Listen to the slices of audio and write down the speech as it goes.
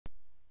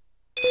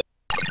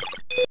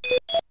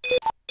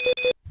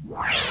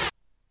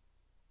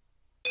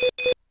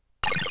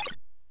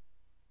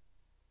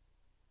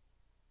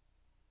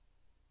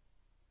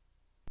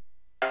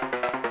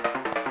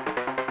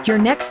Your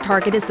next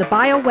target is the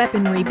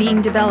bioweaponry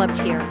being developed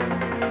here.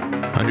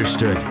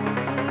 Understood.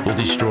 We'll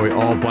destroy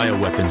all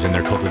bioweapons in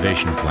their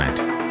cultivation plant.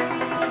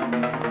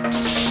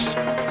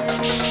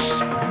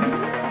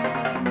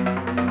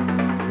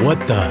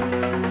 What the?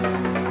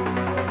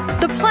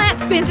 The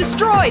plant's been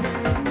destroyed!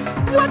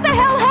 What the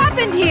hell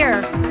happened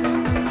here?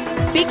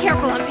 Be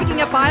careful, I'm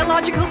picking up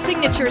biological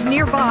signatures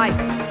nearby.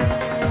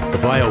 The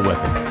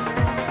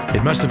bioweapon.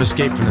 It must have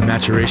escaped from the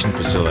maturation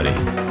facility.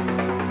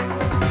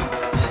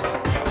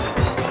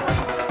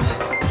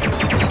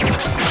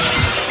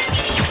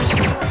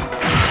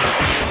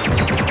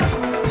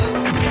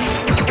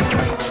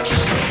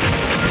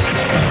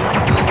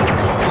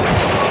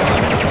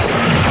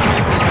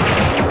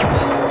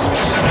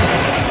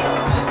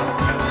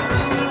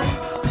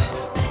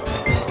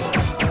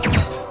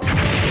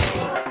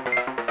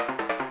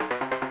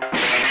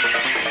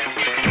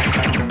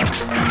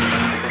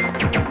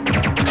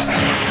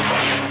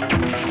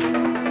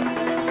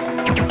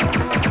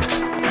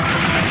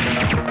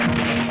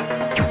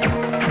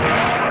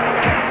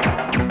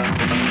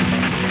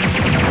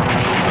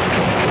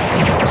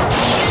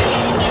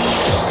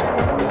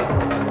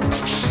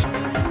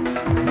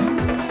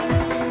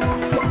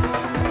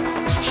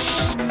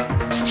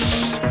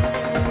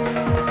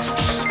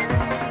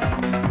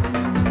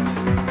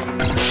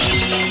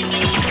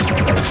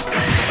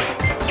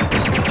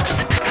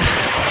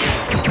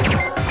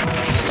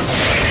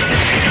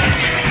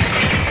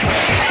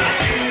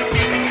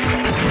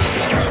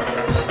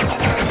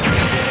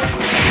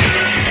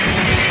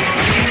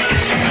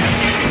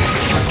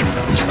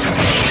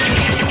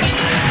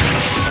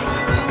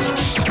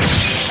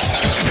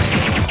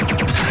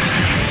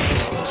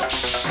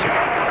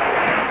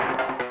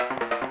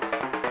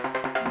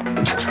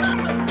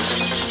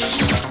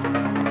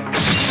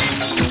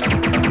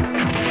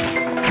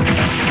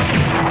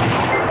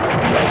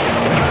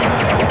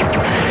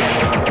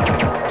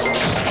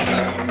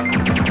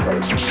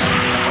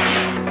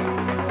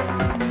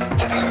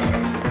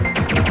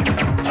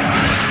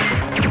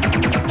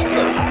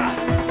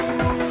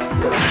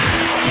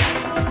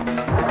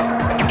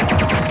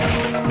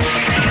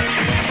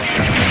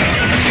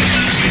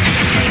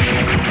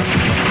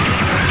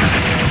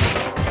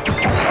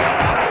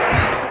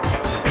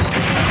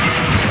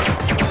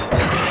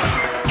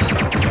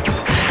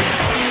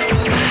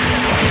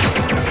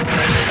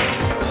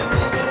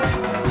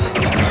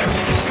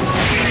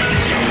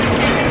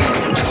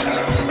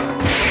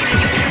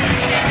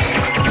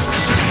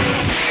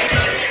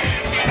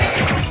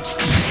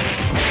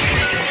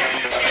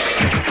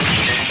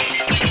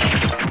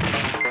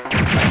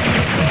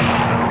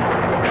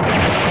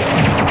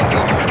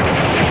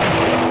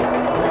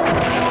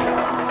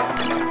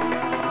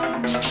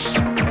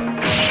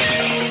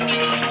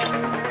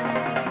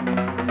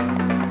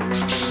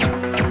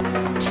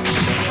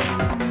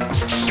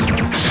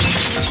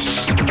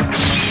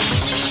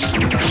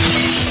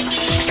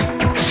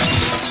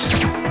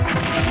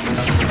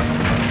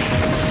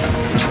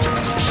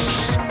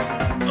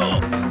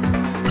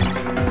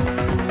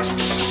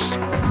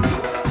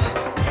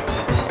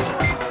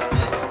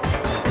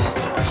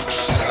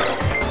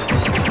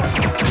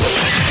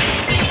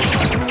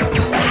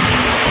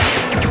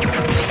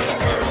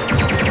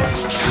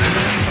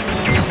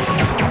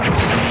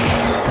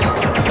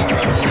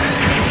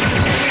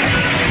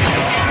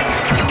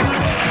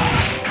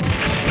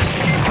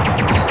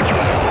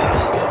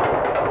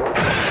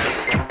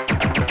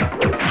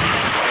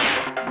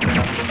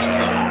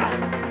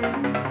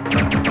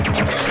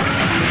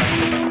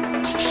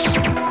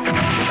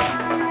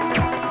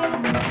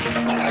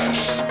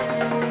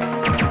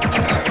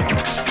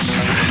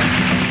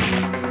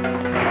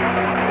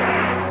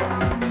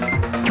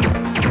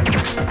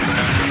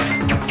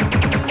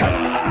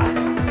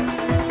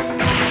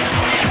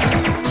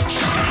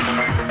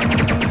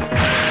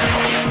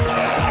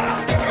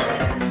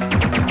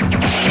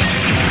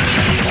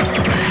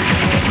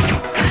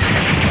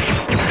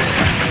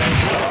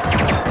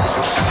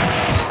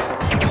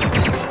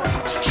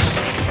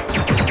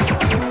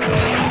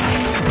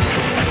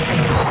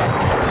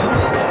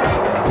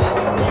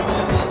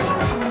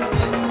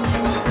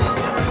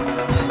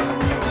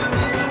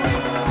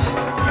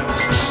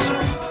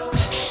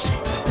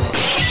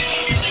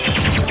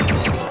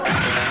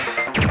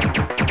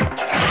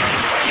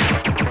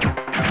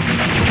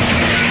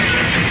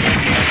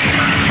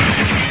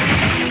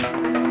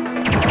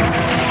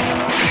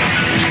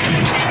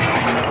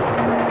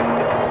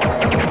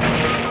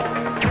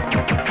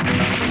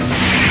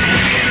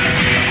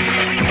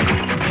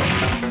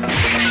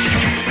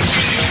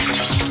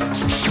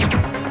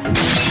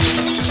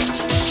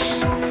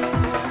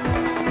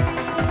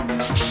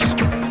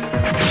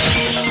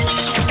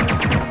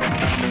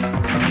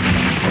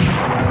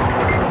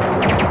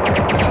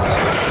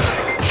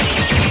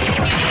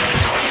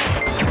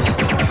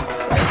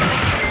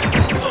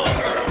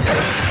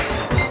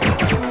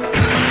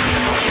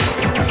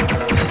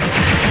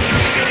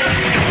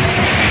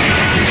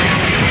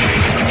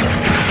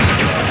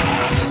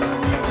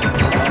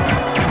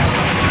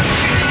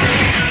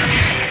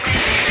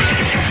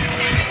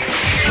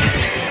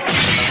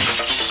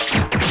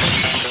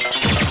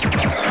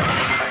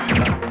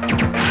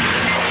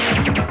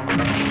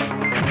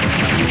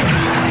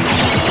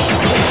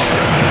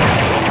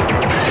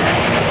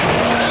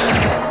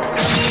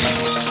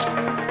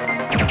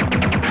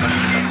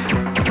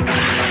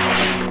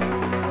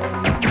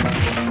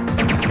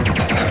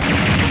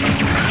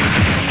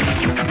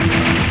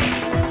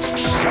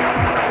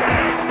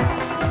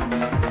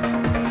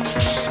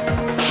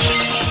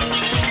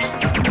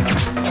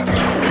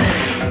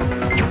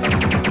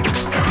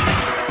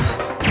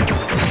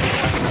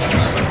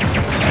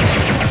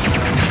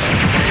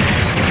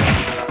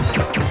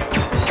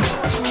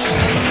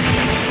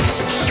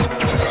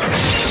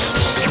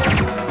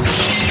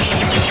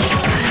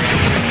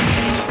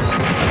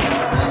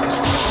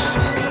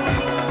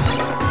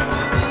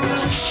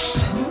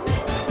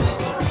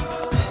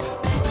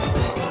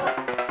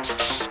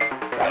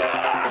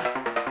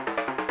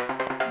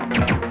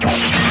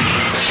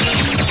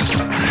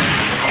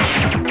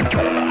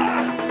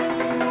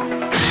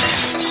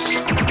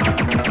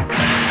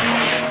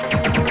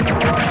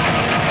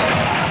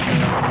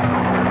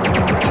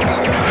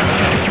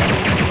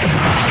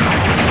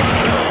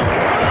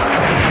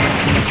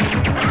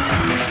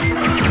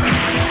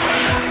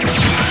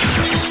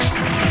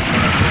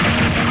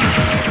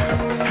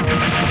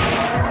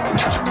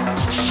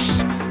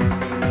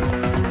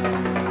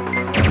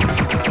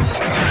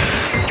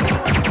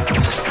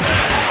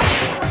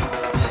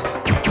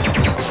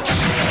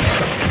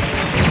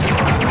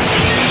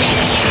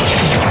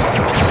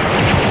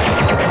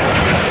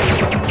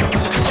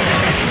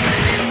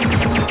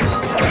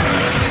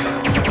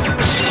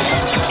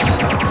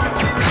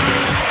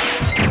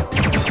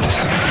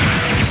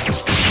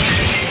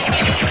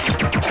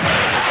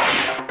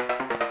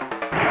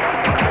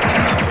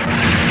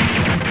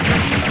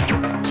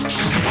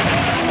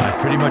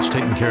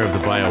 care of the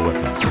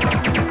bioweapons.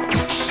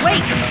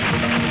 Wait!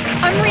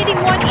 I'm reading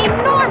one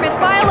enormous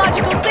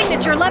biological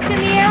signature left in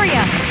the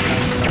area!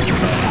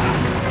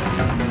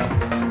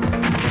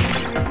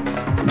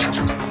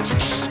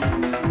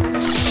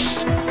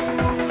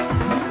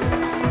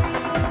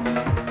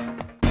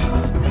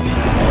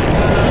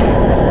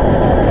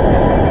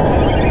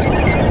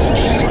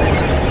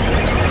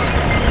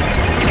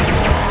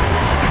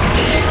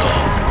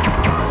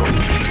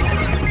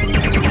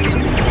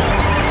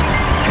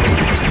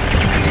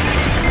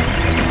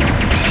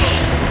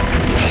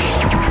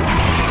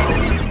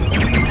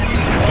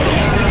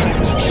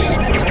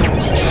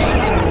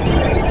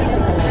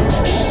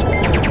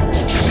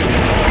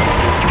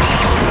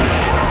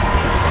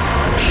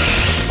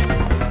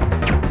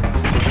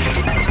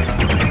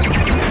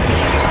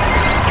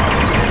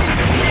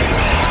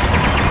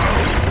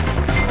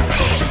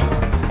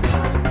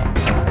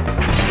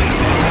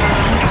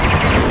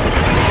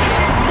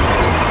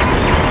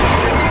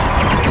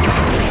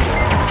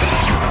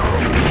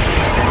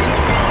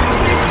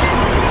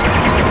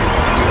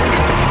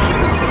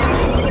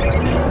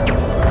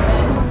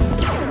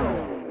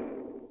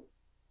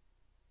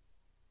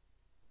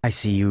 I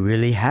see you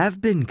really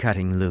have been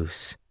cutting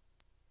loose.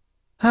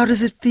 How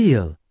does it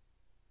feel?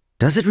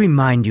 Does it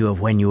remind you of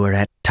when you were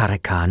at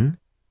Tarakan?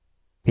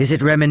 Is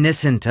it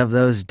reminiscent of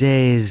those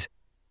days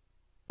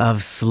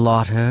of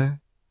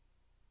slaughter?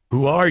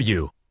 Who are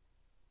you?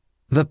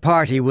 The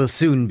party will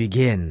soon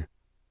begin,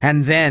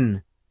 and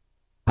then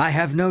I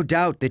have no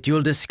doubt that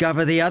you'll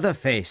discover the other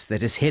face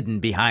that is hidden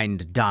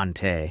behind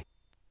Dante.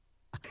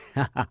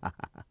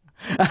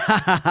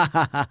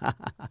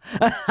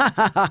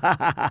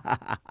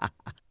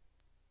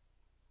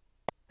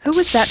 Who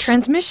was that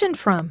transmission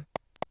from?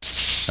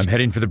 I'm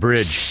heading for the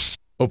bridge.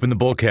 Open the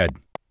bulkhead.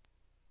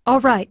 All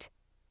right.